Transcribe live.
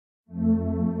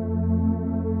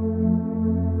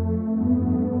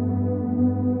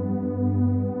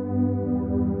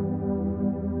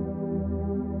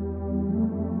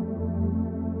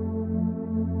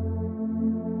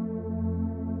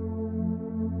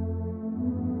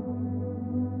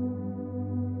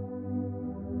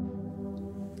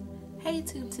Hey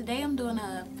YouTube, today I'm doing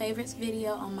a favorites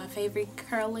video on my favorite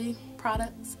curly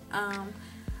products. I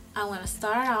want to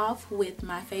start off with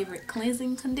my favorite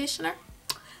cleansing conditioner,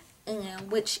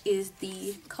 and which is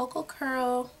the Cocoa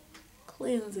Curl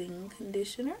cleansing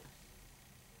conditioner.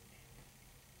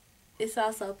 It's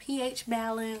also pH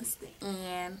balanced,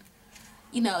 and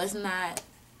you know it's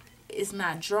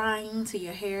not drying to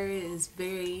your hair. It's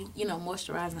very,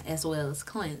 moisturizing as well as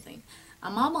cleansing.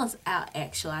 I'm almost out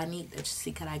actually. I need to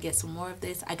see, could I get some more of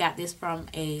this? I got this from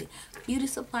a beauty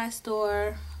supply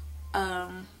store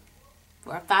for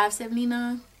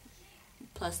 $5.79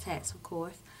 plus tax, of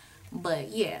course. But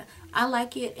yeah, I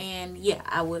like it, and yeah,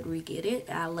 I would re-get it.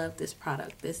 I love this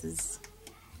product. This is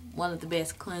one of the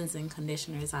best cleansing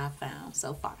conditioners I've found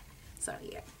so far. So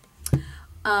yeah.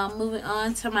 Moving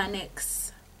on to my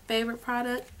next favorite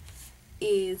product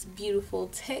is Beautiful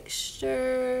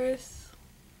Textures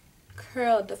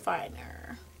Curl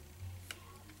Definer.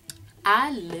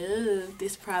 I love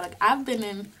this product. I've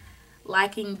been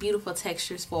liking Beautiful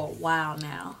Textures for a while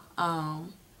now.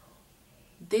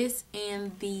 This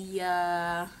and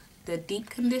the deep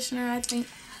conditioner, I think.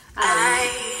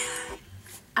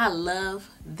 I love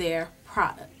their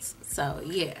products. So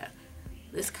yeah,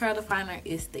 this curl definer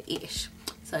is the ish.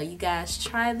 So you guys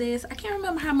try this. I can't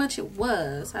remember how much it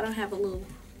was. I have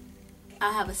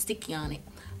a sticky on it.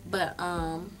 But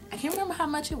I can't remember how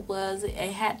much it was. It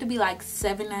had to be like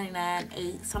 $7.99,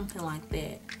 $8, something like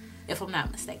that, if I'm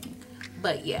not mistaken.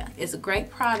 But yeah, it's a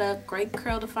great product, great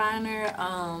curl definer.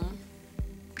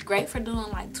 Great for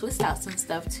doing like twist outs and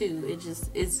stuff too.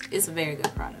 It's a very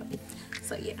good product.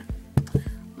 So yeah.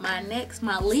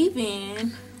 My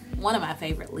leave-in, one of my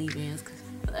favorite leave-ins.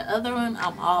 The other one,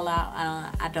 I'm all out.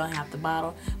 I don't have the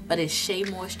bottle, but it's Shea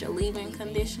Moisture leave-in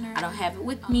conditioner. I don't have it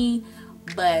with me,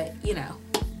 but you know,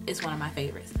 it's one of my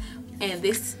favorites. And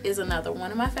this is another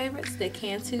one of my favorites, the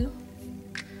Cantu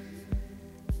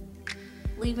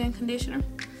leave-in conditioner,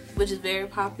 which is very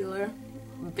popular.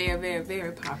 Very, very,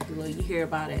 very popular. You hear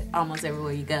about it almost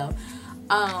everywhere you go.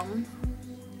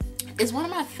 It's one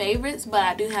of my favorites, but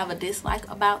I do have a dislike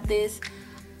about this.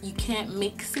 You can't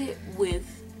mix it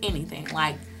with anything.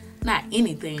 Like, not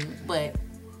anything, but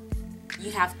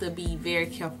you have to be very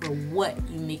careful what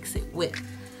you mix it with,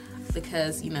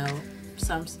 because you know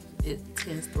it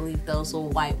tends to leave those little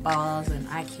white balls, and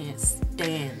I can't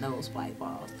stand those white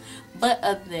balls. But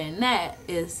other than that,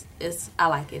 I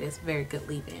like it. It's very good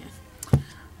leave-in.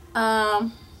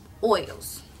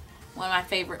 Oils. One of my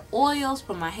favorite oils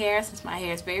for my hair, since my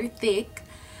hair is very thick,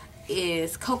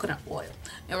 is coconut oil.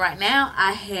 And right now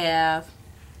I have,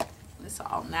 it's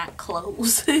all not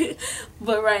close,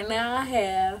 but right now I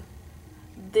have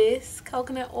this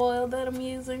coconut oil that I'm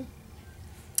using.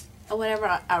 Or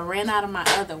whatever, I ran out of my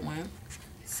other one.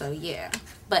 So yeah,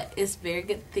 but it's very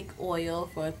good thick oil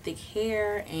for thick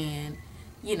hair and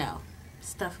you know,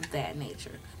 stuff of that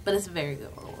nature. But it's very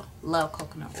good oil. Love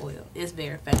coconut oil. It's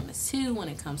very famous too when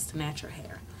it comes to natural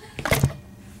hair.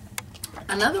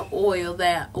 Another oil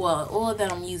that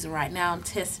I'm using right now, I'm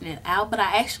testing it out, but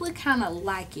I actually kind of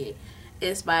like it.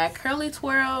 It's by Curly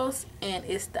Twirls, and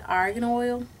it's the argan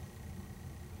oil.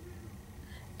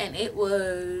 And it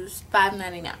was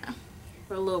 $5.99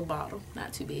 for a little bottle,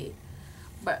 not too big.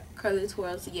 But Curly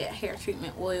Twirls, yeah, hair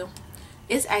treatment oil.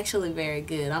 It's actually very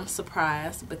good. I'm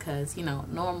surprised because, you know,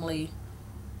 normally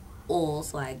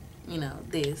oils like, you know,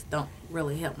 this don't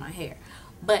really help my hair.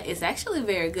 But it's actually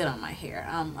very good on my hair.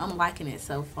 I'm liking it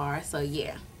so far. So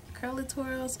yeah, Curly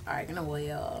Twirls, argan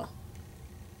oil.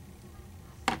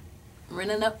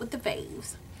 Running up with the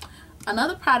faves.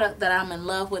 Another product that I'm in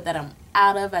love with that I'm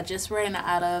out of, I just ran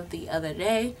out of the other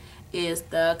day, is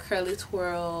the Curly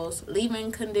Twirls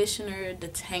leave-in conditioner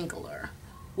detangler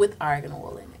with argan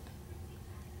oil in it.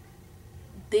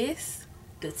 This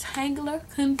detangler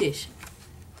conditioner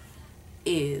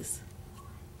is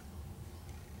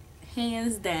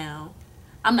hands down,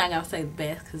 I'm not gonna say the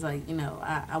best because, like, you know,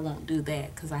 I won't do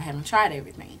that because I haven't tried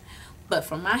everything, but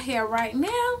for my hair right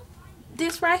now,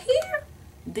 this right here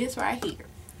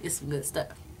is some good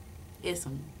stuff. It's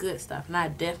some good stuff, and I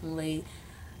definitely,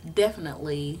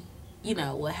 you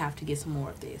know, will have to get some more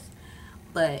of this.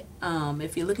 But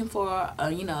if you're looking for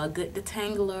you know, a good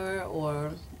detangler,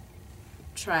 or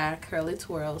try Curly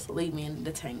Twirls leave-in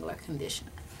detangler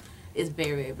conditioner. It's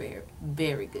very, very,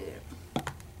 very good.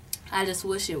 I just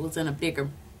wish it was in a bigger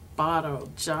bottle,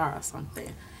 jar, or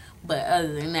something. But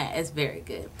other than that, it's very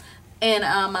good. And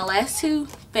my last two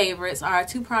favorites are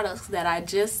two products that I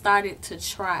just started to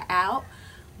try out,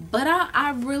 but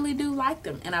I really do like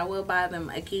them, and I will buy them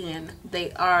again.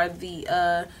 They are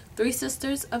the Three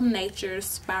Sisters of Nature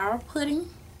Spiral Pudding.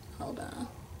 Hold on.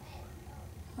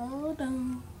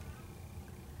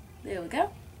 There we go.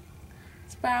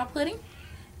 Spiral pudding.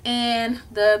 And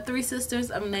the Three Sisters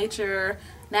of Nature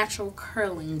Natural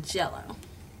Curling Jello.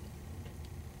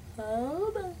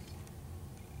 Hold on.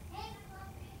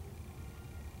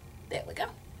 There we go.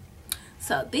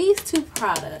 So these two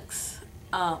products,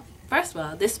 first of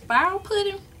all, this spiral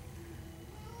pudding,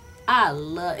 I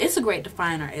love. It's a great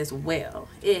definer as well.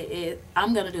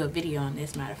 I'm gonna do a video on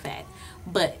this, matter of fact,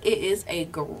 but it is a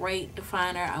great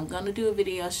definer. I'm gonna do a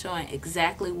video showing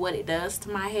exactly what it does to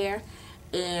my hair,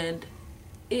 and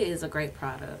it is a great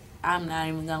product. I'm not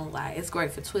even gonna lie. It's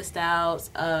great for twist outs.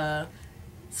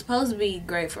 Supposed to be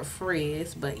great for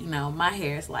frizz, but you know, my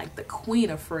hair is like the queen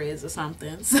of frizz or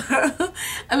something. So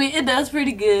I mean, it does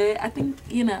pretty good. I think,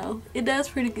 you know, it does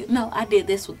pretty good. No, I did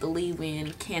this with the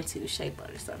leave-in Cantu shea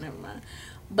butter, so never mind.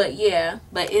 But yeah,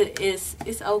 but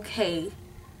it's okay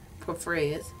for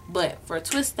frizz, but for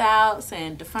twist outs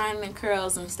and defining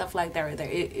curls and stuff like that right there,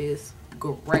 it is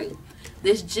great.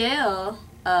 This gel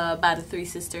by the Three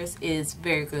Sisters is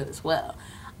very good as well.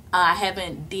 I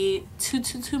haven't did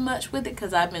too much with it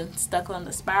because I've been stuck on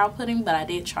the spiral pudding, but I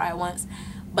did try it once.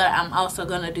 But I'm also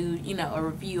gonna do, you know, a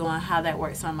review on how that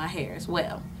works on my hair as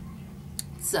well.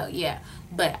 So yeah,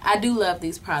 but I do love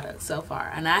these products so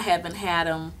far, and I haven't had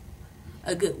them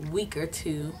a good week or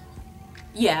two.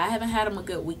 Yeah, I haven't had them a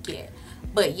good week yet.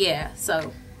 But yeah,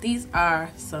 so these are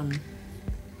some,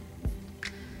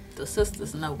 the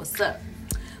sisters know what's up.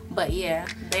 But yeah,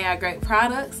 they are great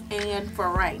products, and for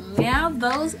right now,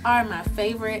 those are my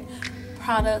favorite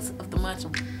products of the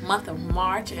month of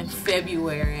March and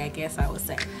February, I guess I would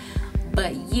say.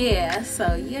 But yeah,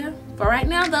 so yeah, for right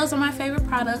now, those are my favorite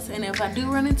products, and if I do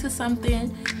run into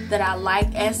something that I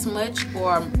like as much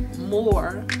or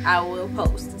more, I will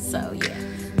post. So yeah,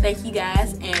 thank you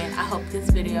guys, and I hope this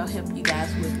video helped you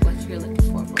guys with what you're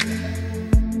looking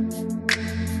for.